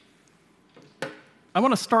I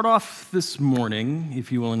want to start off this morning,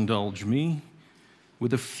 if you will indulge me,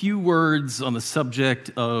 with a few words on the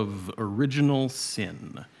subject of original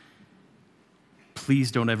sin. Please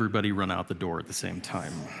don't everybody run out the door at the same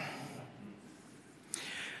time.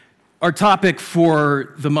 Our topic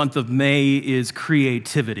for the month of May is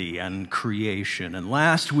creativity and creation. And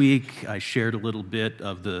last week, I shared a little bit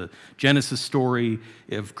of the Genesis story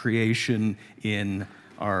of creation in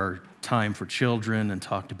our time for children and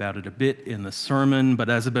talked about it a bit in the sermon. But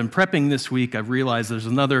as I've been prepping this week, I've realized there's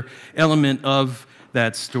another element of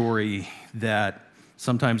that story that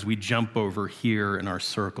sometimes we jump over here in our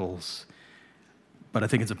circles. But I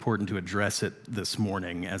think it's important to address it this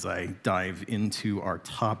morning as I dive into our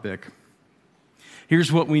topic.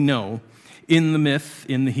 Here's what we know. In the myth,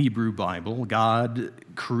 in the Hebrew Bible, God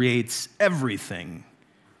creates everything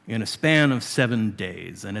in a span of 7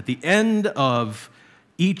 days. And at the end of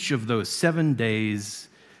each of those 7 days,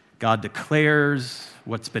 God declares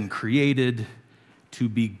what's been created to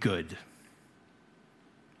be good.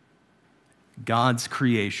 God's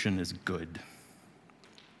creation is good.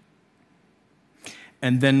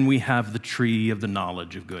 And then we have the tree of the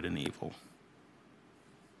knowledge of good and evil.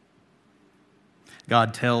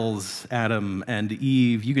 God tells Adam and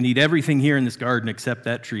Eve, you can eat everything here in this garden except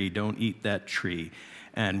that tree. Don't eat that tree.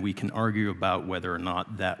 And we can argue about whether or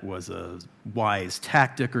not that was a wise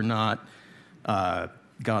tactic or not.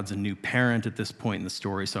 God's a new parent at this point in the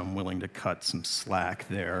story, so I'm willing to cut some slack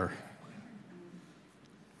there.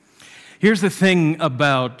 Here's the thing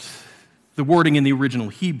about the wording in the original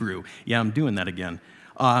Hebrew. Yeah, I'm doing that again.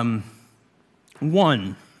 One,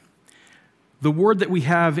 the word that we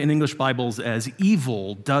have in English Bibles as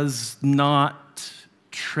evil does not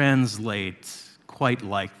translate quite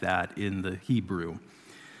like that in the Hebrew.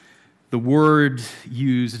 The word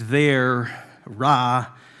used there, ra,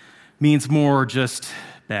 means more just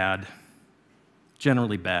bad,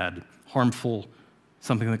 generally bad, harmful,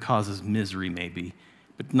 something that causes misery maybe,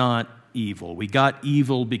 but not evil. We got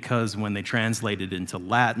evil because when they translated into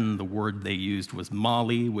Latin, the word they used was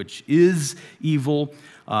mali, which is evil,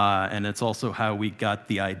 and it's also how we got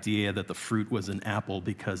the idea that the fruit was an apple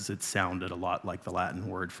because it sounded a lot like the Latin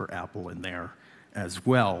word for apple in there as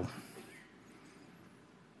well.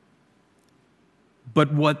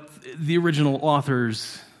 But what the original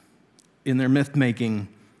authors in their myth-making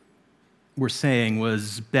were saying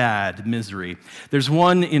was bad, misery. There's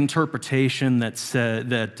one interpretation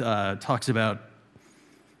that talks about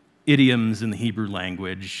idioms in the Hebrew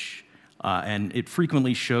language, and it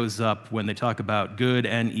frequently shows up when they talk about good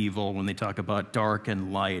and evil, when they talk about dark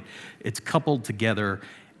and light. It's coupled together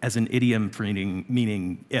as an idiom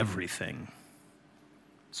meaning everything.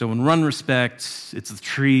 So in one respect, it's the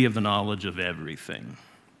tree of the knowledge of everything.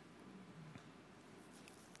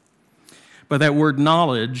 But that word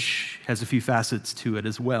knowledge has a few facets to it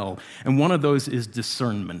as well. And one of those is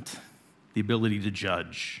discernment, the ability to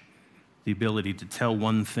judge, the ability to tell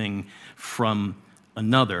one thing from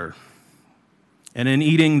another. And in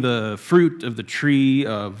eating the fruit of the tree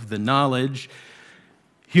of the knowledge,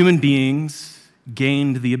 human beings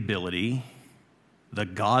gained the ability, the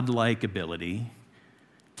godlike ability,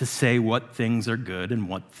 to say what things are good and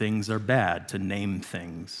what things are bad, to name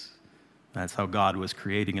things. That's how God was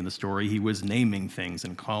creating in the story. He was naming things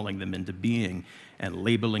and calling them into being and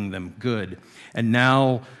labeling them good. And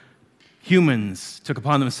now humans took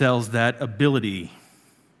upon themselves that ability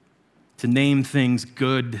to name things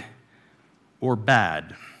good or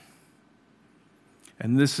bad.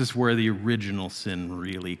 And this is where the original sin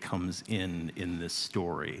really comes in this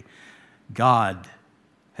story. God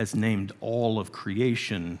has named all of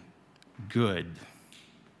creation good.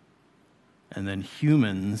 And then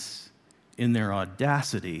humans, in their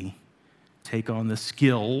audacity, take on the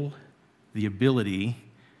skill, the ability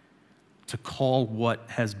to call what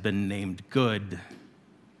has been named good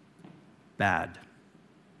bad,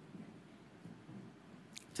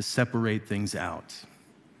 to separate things out.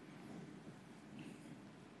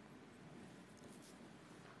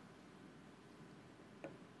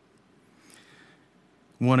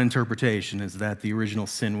 One interpretation is that the original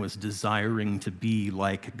sin was desiring to be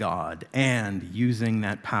like God and using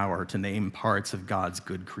that power to name parts of God's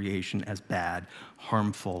good creation as bad,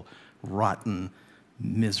 harmful, rotten,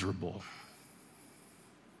 miserable.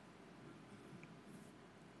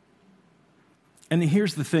 And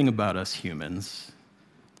here's the thing about us humans,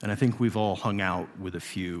 and I think we've all hung out with a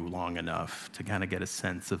few long enough to kind of get a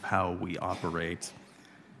sense of how we operate.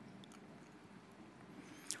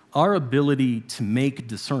 Our ability to make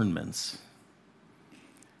discernments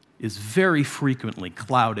is very frequently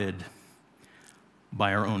clouded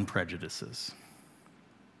by our own prejudices.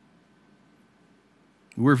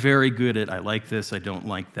 We're very good at, I like this, I don't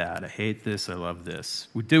like that. I hate this, I love this.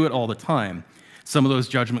 We do it all the time. Some of those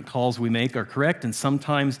judgment calls we make are correct, and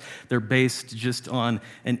sometimes they're based just on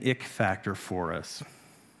an ick factor for us.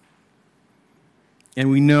 And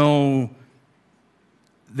we know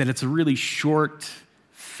that it's a really short,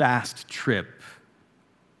 fast trip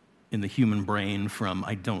in the human brain from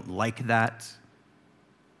I don't like that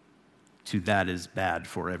to that is bad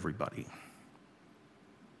for everybody.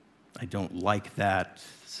 I don't like that,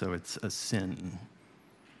 so it's a sin.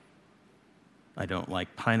 I don't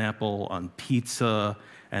like pineapple on pizza,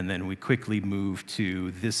 and then we quickly move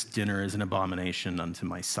to this dinner is an abomination unto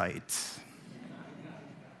my sight.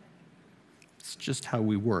 It's just how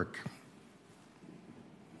we work.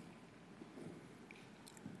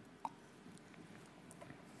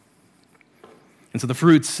 And so the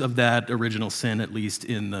fruits of that original sin, at least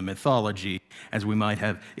in the mythology, as we might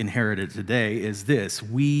have inherited today, is this.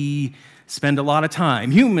 We spend a lot of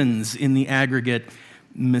time, humans in the aggregate,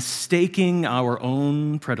 mistaking our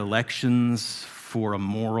own predilections for a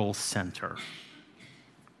moral center.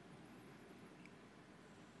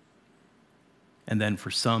 And then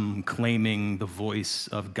for some, claiming the voice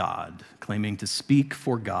of God, claiming to speak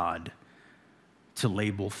for God, to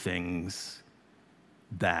label things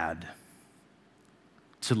bad,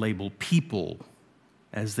 to label people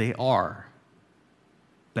as they are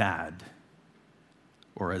bad,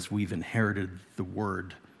 or as we've inherited the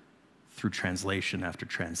word through translation after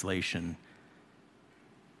translation,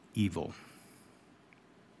 evil.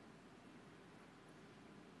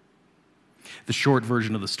 The short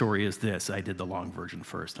version of the story is this. I did the long version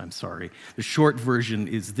first, I'm sorry. The short version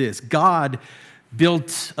is this. God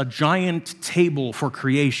built a giant table for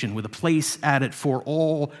creation with a place at it for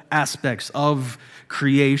all aspects of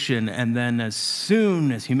creation, and then as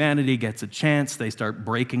soon as humanity gets a chance, they start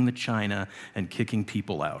breaking the china and kicking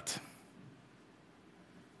people out.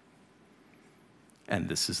 And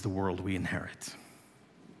this is the world we inherit.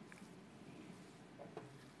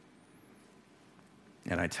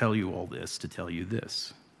 And I tell you all this to tell you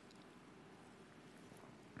this.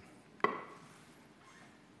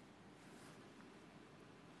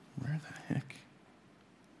 Where the heck?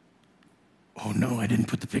 Oh no, I didn't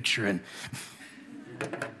put the picture in.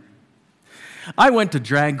 I went to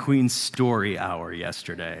Drag Queen Story Hour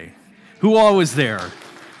yesterday. Who all was there?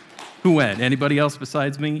 Who went? Anybody else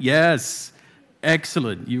besides me? Yes.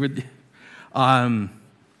 Excellent. You were.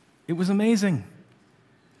 It was amazing.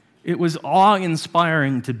 It was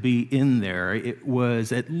awe-inspiring to be in there. It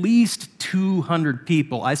was at least 200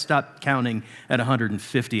 people. I stopped counting at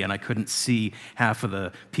 150, and I couldn't see half of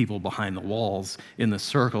the people behind the walls in the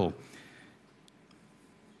circle.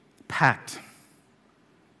 Packed,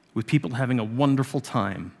 with people having a wonderful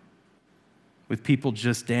time, with people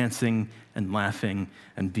just dancing and laughing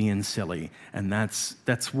and being silly. And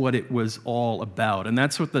that's what it was all about. And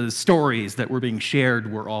that's what the stories that were being shared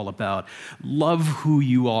were all about. Love who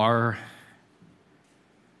you are.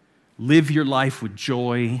 Live your life with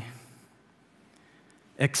joy.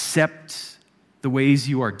 Accept the ways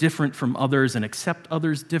you are different from others and accept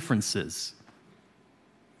others' differences.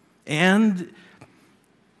 And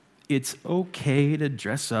it's okay to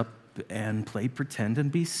dress up and play pretend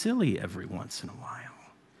and be silly every once in a while.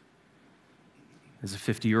 As a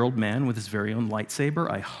 50-year-old man with his very own lightsaber,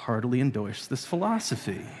 I heartily endorse this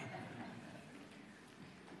philosophy.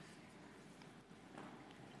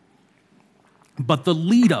 But the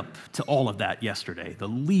lead up to all of that yesterday, the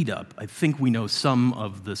lead up, I think we know some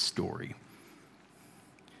of the story.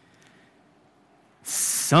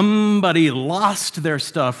 Somebody lost their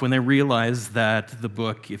stuff when they realized that the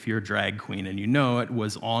book, If You're a Drag Queen and You Know It,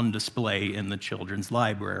 was on display in the children's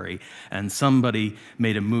library, and somebody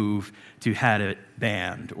made a move to have it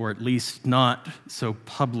banned, or at least not so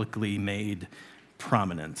publicly made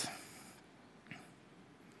prominent.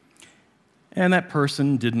 And that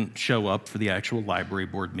person didn't show up for the actual library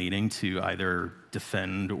board meeting to either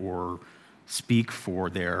defend or speak for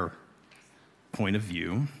their point of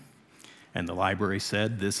view. And the library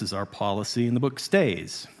said, this is our policy, and the book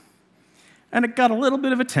stays. And it got a little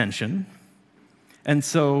bit of attention. And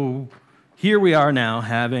so here we are now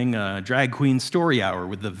having a Drag Queen Story Hour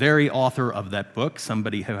with the very author of that book,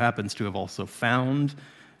 somebody who happens to have also founded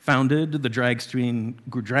the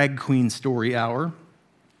Drag Queen Story Hour.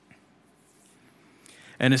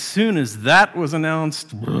 And as soon as that was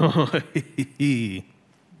announced,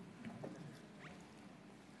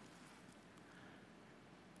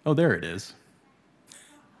 oh, there it is.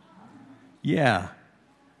 Yeah,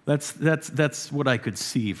 that's what I could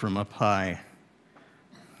see from up high.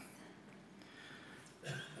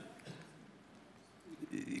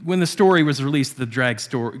 When the story was released, the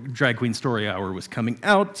Drag Queen Story Hour was coming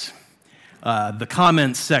out. The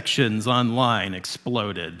comment sections online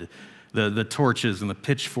exploded. The torches and the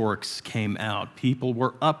pitchforks came out. People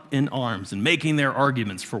were up in arms and making their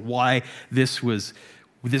arguments for why this was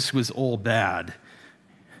all bad.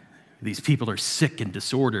 These people are sick and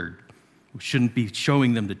disordered. We shouldn't be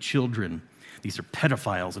showing them to children. These are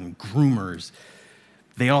pedophiles and groomers.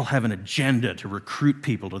 They all have an agenda to recruit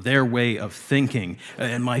people to their way of thinking.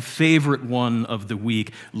 And my favorite one of the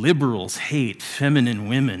week, liberals hate feminine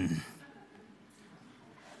women.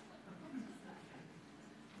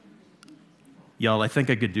 Y'all, I think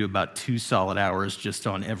I could do about 2 solid hours just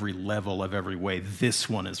on every level of every way this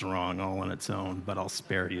one is wrong all on its own, but I'll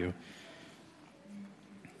spare you.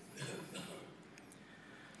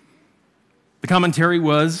 The commentary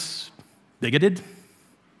was bigoted,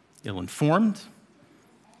 ill-informed,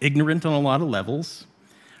 ignorant on a lot of levels,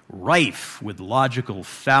 rife with logical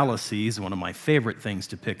fallacies, one of my favorite things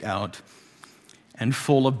to pick out, and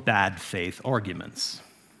full of bad faith arguments.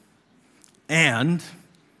 And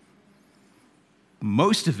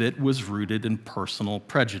most of it was rooted in personal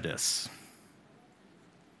prejudice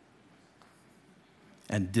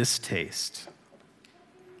and distaste.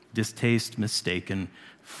 Distaste mistaken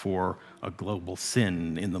for a global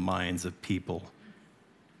sin in the minds of people.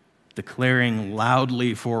 Declaring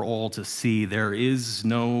loudly for all to see, there is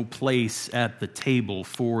no place at the table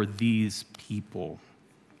for these people.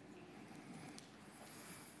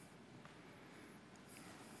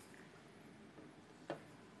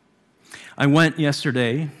 I went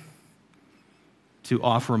yesterday to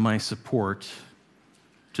offer my support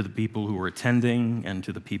to the people who were attending and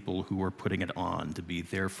to the people who were putting it on, to be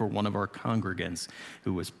there for one of our congregants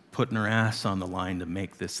who was putting her ass on the line to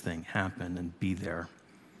make this thing happen and be there.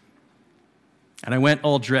 And I went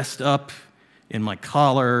all dressed up in my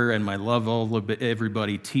collar and my Love All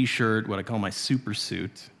Everybody t-shirt, what I call my super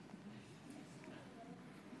suit,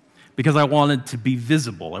 because I wanted to be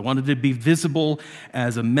visible. I wanted to be visible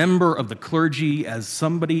as a member of the clergy, as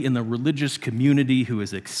somebody in the religious community who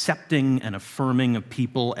is accepting and affirming of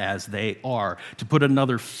people as they are, to put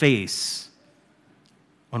another face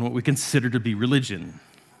on what we consider to be religion.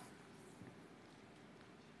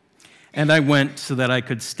 And I went so that I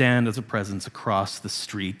could stand as a presence across the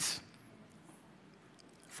street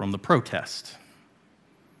from the protest.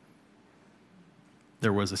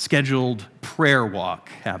 There was a scheduled prayer walk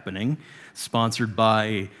happening, sponsored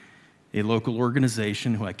by a local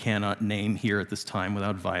organization who I cannot name here at this time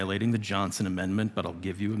without violating the Johnson Amendment, but I'll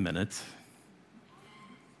give you a minute,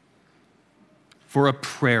 for a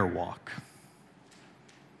prayer walk.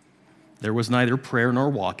 There was neither prayer nor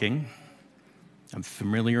walking. I'm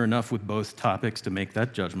familiar enough with both topics to make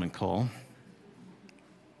that judgment call.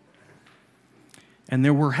 And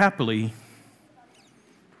there were happily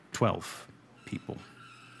 12 people.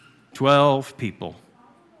 12 people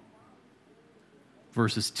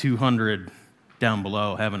versus 200 down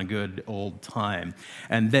below having a good old time.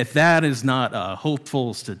 And if that is not a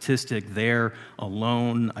hopeful statistic there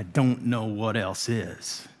alone, I don't know what else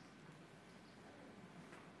is.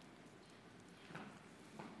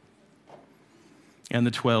 And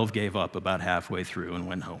the 12 gave up about halfway through and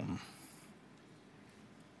went home.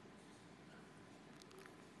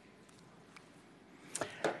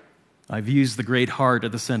 I've used the great heart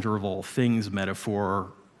at the center of all things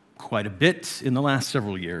metaphor quite a bit in the last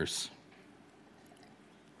several years.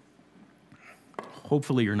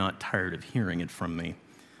 Hopefully you're not tired of hearing it from me.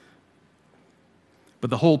 But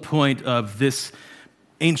the whole point of this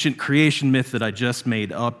ancient creation myth that I just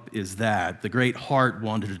made up is that the great heart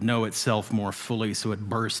wanted to know itself more fully, so it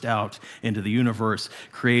burst out into the universe,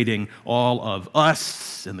 creating all of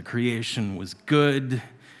us, and the creation was good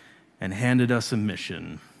and handed us a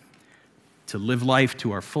mission: to live life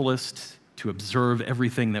to our fullest, to observe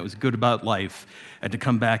everything that was good about life, and to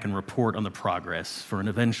come back and report on the progress for an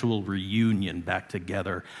eventual reunion back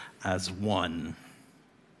together as one.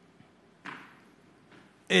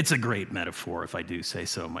 It's a great metaphor, if I do say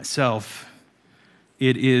so myself.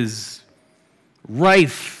 It is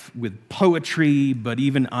rife with poetry, but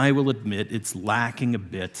even I will admit it's lacking a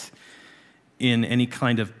bit in any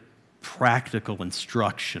kind of practical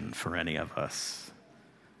instruction for any of us.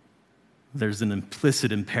 There's an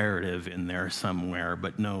implicit imperative in there somewhere,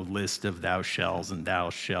 but no list of thou shalt and thou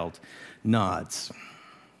shalt nots.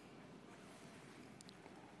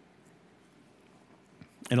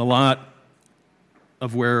 And a lot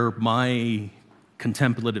of where my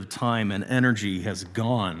contemplative time and energy has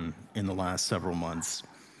gone in the last several months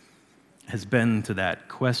has been to that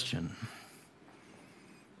question.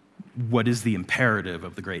 What is the imperative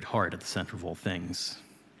of the great heart at the center of all things?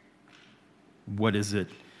 What is it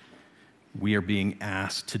we are being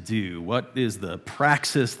asked to do? What is the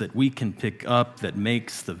praxis that we can pick up that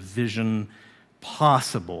makes the vision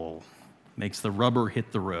possible, makes the rubber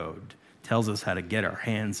hit the road, tells us how to get our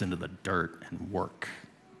hands into the dirt and work?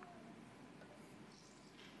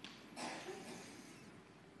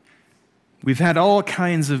 We've had all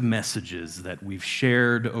kinds of messages that we've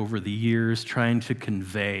shared over the years trying to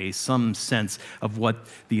convey some sense of what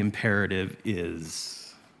the imperative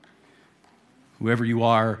is. Whoever you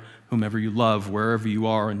are, whomever you love, wherever you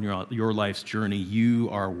are in your life's journey, you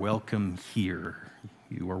are welcome here.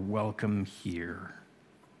 You are welcome here.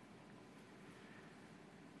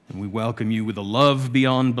 And we welcome you with a love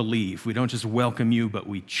beyond belief. We don't just welcome you, but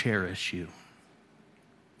we cherish you.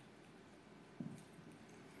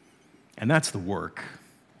 And that's the work,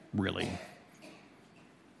 really.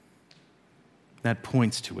 That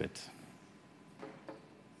points to it.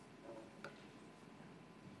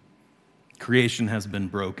 Creation has been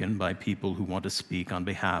broken by people who want to speak on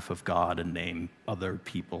behalf of God and name other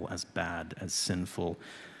people as bad, as sinful.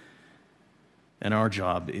 And our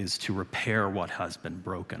job is to repair what has been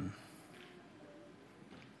broken,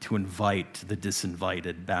 to invite the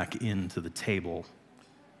disinvited back into the table,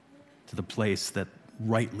 to the place that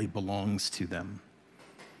rightly belongs to them,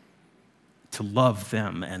 to love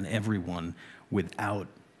them and everyone without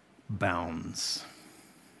bounds,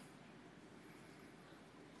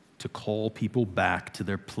 to call people back to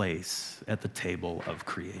their place at the table of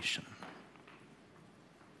creation.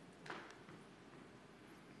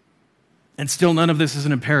 And still, none of this is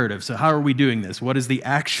an imperative. So how are we doing this? What is the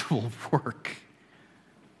actual work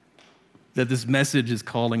that this message is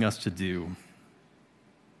calling us to do?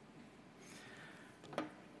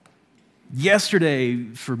 Yesterday,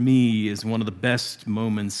 for me, is one of the best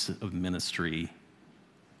moments of ministry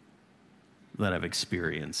that I've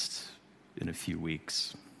experienced in a few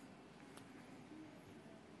weeks.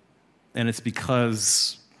 And it's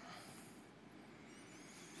because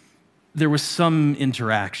there was some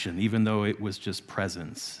interaction, even though it was just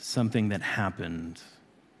presence, something that happened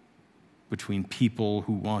between people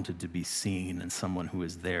who wanted to be seen and someone who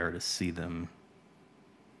was there to see them.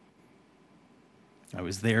 I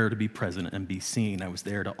was there to be present and be seen. I was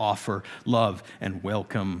there to offer love and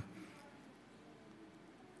welcome.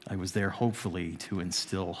 I was there, hopefully, to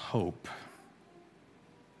instill hope.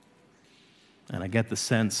 And I get the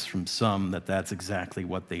sense from some that that's exactly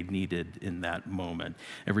what they needed in that moment.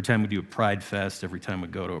 Every time we do a Pride Fest, every time we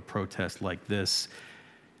go to a protest like this,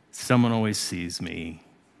 someone always sees me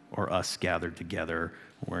or us gathered together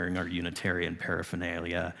wearing our Unitarian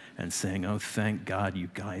paraphernalia and saying, "Oh, thank God you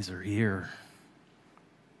guys are here."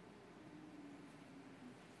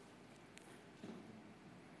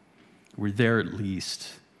 We're there at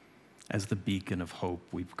least as the beacon of hope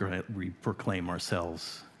we proclaim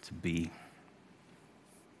ourselves to be.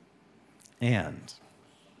 And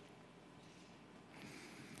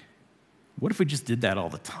what if we just did that all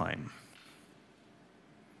the time?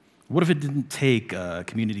 What if it didn't take a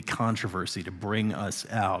community controversy to bring us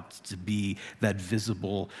out to be that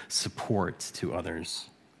visible support to others?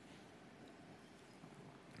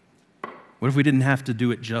 What if we didn't have to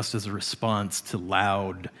do it just as a response to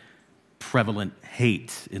loud, prevalent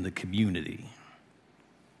hate in the community?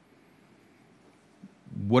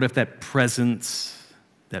 What if that presence,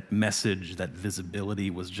 that message, that visibility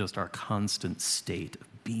was just our constant state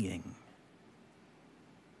of being?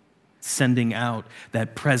 Sending out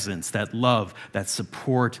that presence, that love, that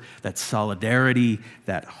support, that solidarity,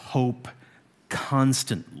 that hope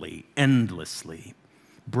constantly, endlessly.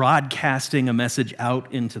 Broadcasting a message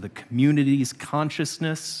out into the community's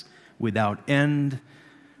consciousness without end,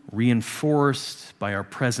 reinforced by our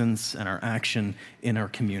presence and our action in our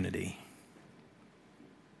community.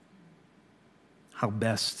 How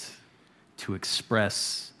best to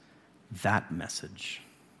express that message?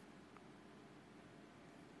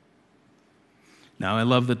 Now, I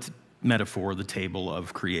love the metaphor, the table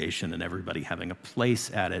of creation and everybody having a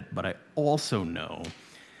place at it, but I also know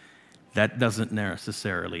that doesn't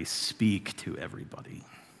necessarily speak to everybody.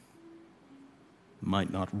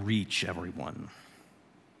 Might not reach everyone.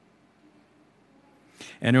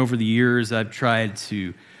 And over the years, I've tried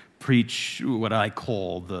to preach what I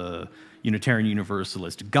call the Unitarian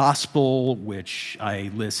Universalist gospel, which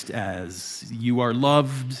I list as you are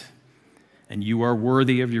loved and you are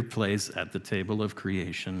worthy of your place at the table of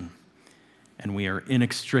creation, and we are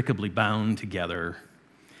inextricably bound together.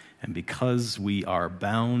 And because we are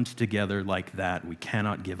bound together like that, we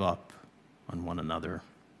cannot give up on one another.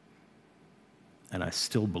 And I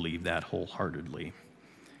still believe that wholeheartedly.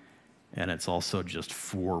 And it's also just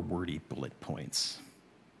 4 wordy bullet points.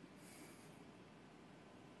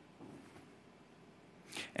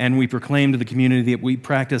 And we proclaim to the community that we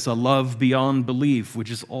practice a love beyond belief, which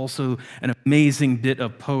is also an amazing bit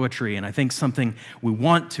of poetry, and I think something we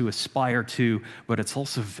want to aspire to, but it's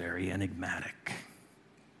also very enigmatic.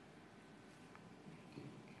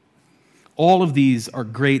 All of these are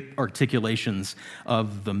great articulations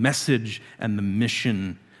of the message and the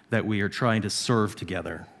mission that we are trying to serve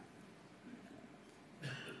together.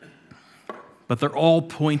 But they're all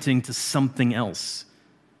pointing to something else,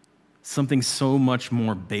 something so much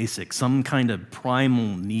more basic, some kind of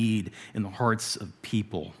primal need in the hearts of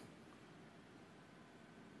people.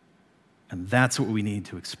 And that's what we need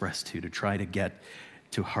to express to try to get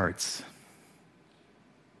to hearts.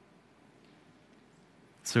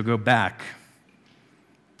 So go back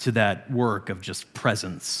to that work of just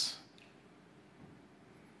presence,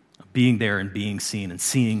 of being there and being seen and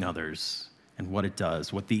seeing others and what it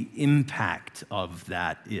does, what the impact of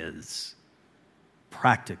that is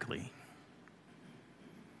practically.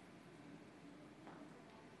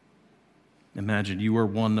 Imagine you are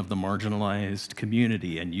one of the marginalized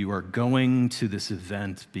community and you are going to this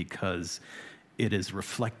event because it is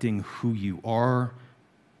reflecting who you are.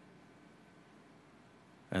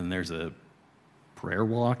 And there's a prayer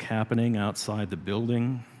walk happening outside the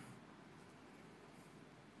building.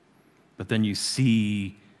 But then you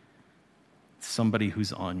see somebody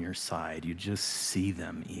who's on your side. You just see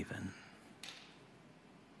them even.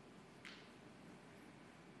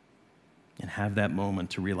 And have that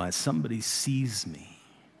moment to realize somebody sees me.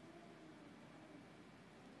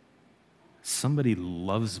 Somebody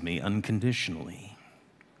loves me unconditionally.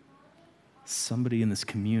 Somebody in this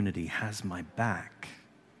community has my back.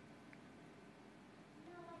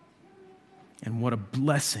 And what a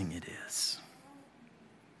blessing it is.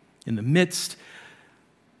 In the midst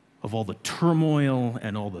of all the turmoil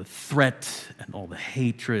and all the threat and all the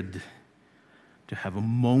hatred, to have a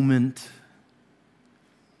moment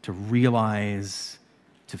to realize,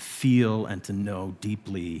 to feel, and to know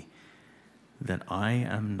deeply that I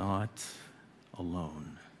am not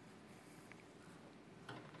alone.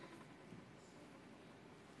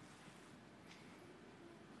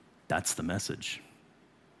 That's the message.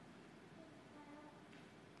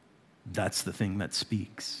 That's the thing that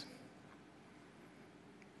speaks.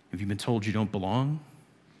 If you've been told you don't belong,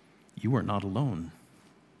 you are not alone.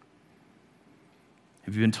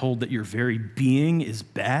 Have you been told that your very being is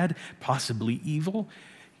bad, possibly evil?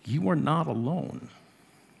 You are not alone.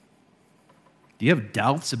 Do you have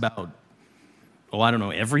doubts about,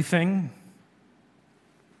 everything?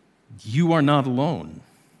 You are not alone.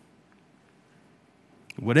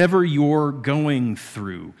 Whatever you're going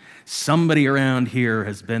through, somebody around here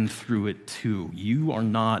has been through it too. You are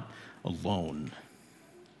not alone.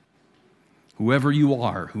 Whoever you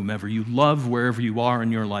are, whomever you love, wherever you are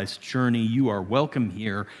in your life's journey, you are welcome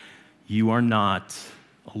here. You are not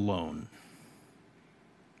alone.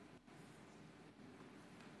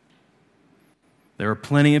 There are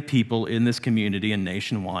plenty of people in this community and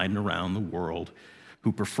nationwide and around the world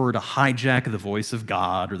who prefer to hijack the voice of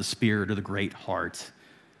God or the Spirit or the great heart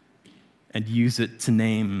and use it to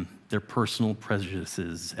name their personal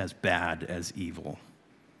prejudices as bad as evil,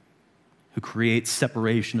 who create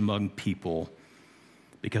separation among people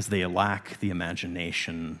because they lack the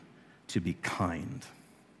imagination to be kind.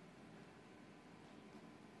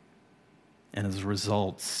 And as a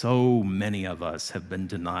result, so many of us have been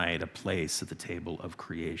denied a place at the table of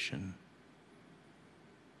creation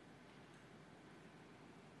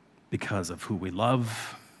because of who we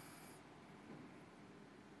love,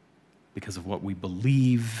 because of what we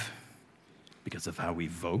believe, because of how we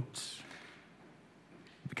vote,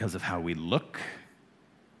 because of how we look,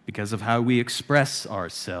 because of how we express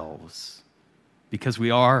ourselves, because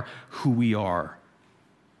we are who we are.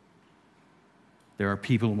 There are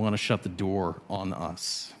people who want to shut the door on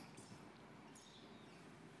us.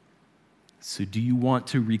 So do you want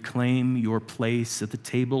to reclaim your place at the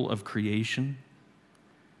table of creation?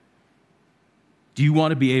 Do you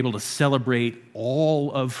want to be able to celebrate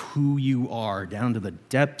all of who you are down to the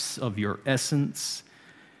depths of your essence?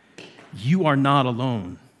 You are not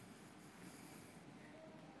alone.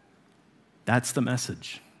 That's the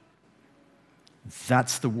message.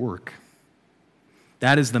 That's the work.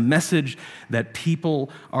 That is the message that people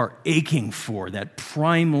are aching for, that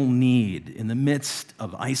primal need in the midst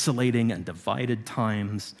of isolating and divided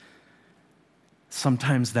times.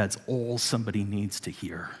 Sometimes that's all somebody needs to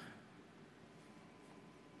hear.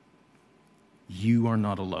 You are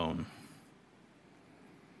not alone.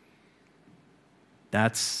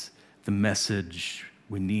 That's the message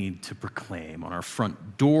we need to proclaim on our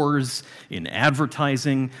front doors, in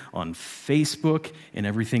advertising, on Facebook, in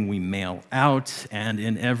everything we mail out, and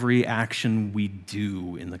in every action we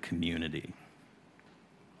do in the community,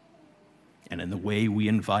 and in the way we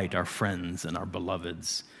invite our friends and our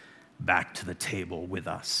beloveds back to the table with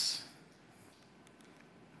us.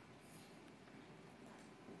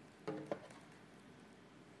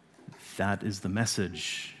 That is the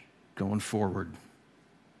message going forward.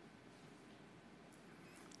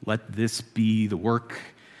 Let this be the work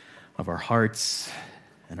of our hearts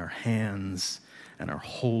and our hands and our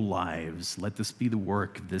whole lives. Let this be the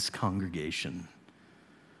work of this congregation.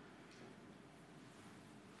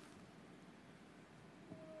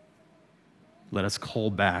 Let us call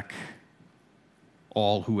back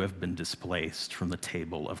all who have been displaced from the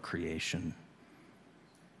table of creation,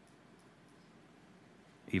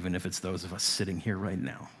 even if it's those of us sitting here right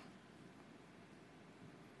now.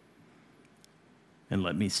 And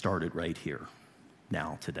let me start it right here,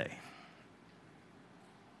 now, today.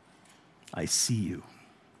 I see you.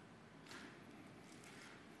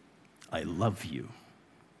 I love you.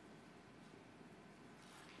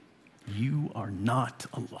 You are not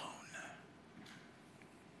alone.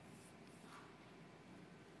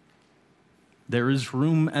 There is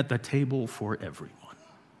room at the table for everyone.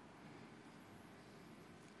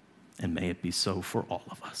 And may it be so for all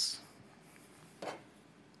of us.